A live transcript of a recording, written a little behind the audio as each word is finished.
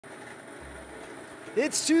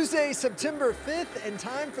It's Tuesday, September 5th, and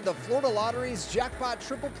time for the Florida Lottery's Jackpot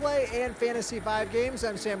Triple Play and Fantasy 5 games.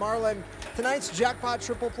 I'm Sam Marlin. Tonight's Jackpot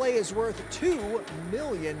Triple Play is worth $2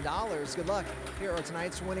 million. Good luck. Here are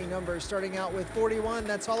tonight's winning numbers, starting out with 41.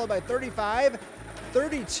 That's followed by 35,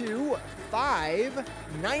 32, 5,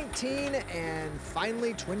 19, and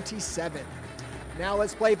finally 27. Now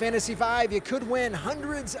let's play Fantasy 5. You could win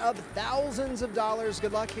hundreds of thousands of dollars.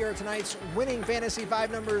 Good luck. Here are tonight's winning Fantasy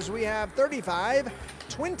 5 numbers. We have 35,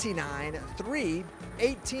 29, 3,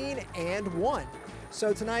 18, and 1.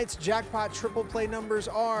 So tonight's Jackpot Triple Play numbers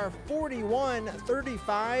are 41,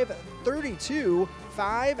 35, 32,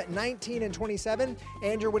 5, 19, and 27.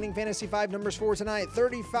 And your winning Fantasy 5 numbers for tonight,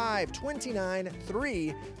 35, 29,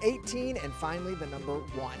 3, 18, and finally the number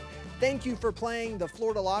 1. Thank you for playing the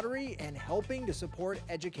Florida Lottery and helping to support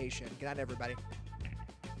education. Good night, everybody.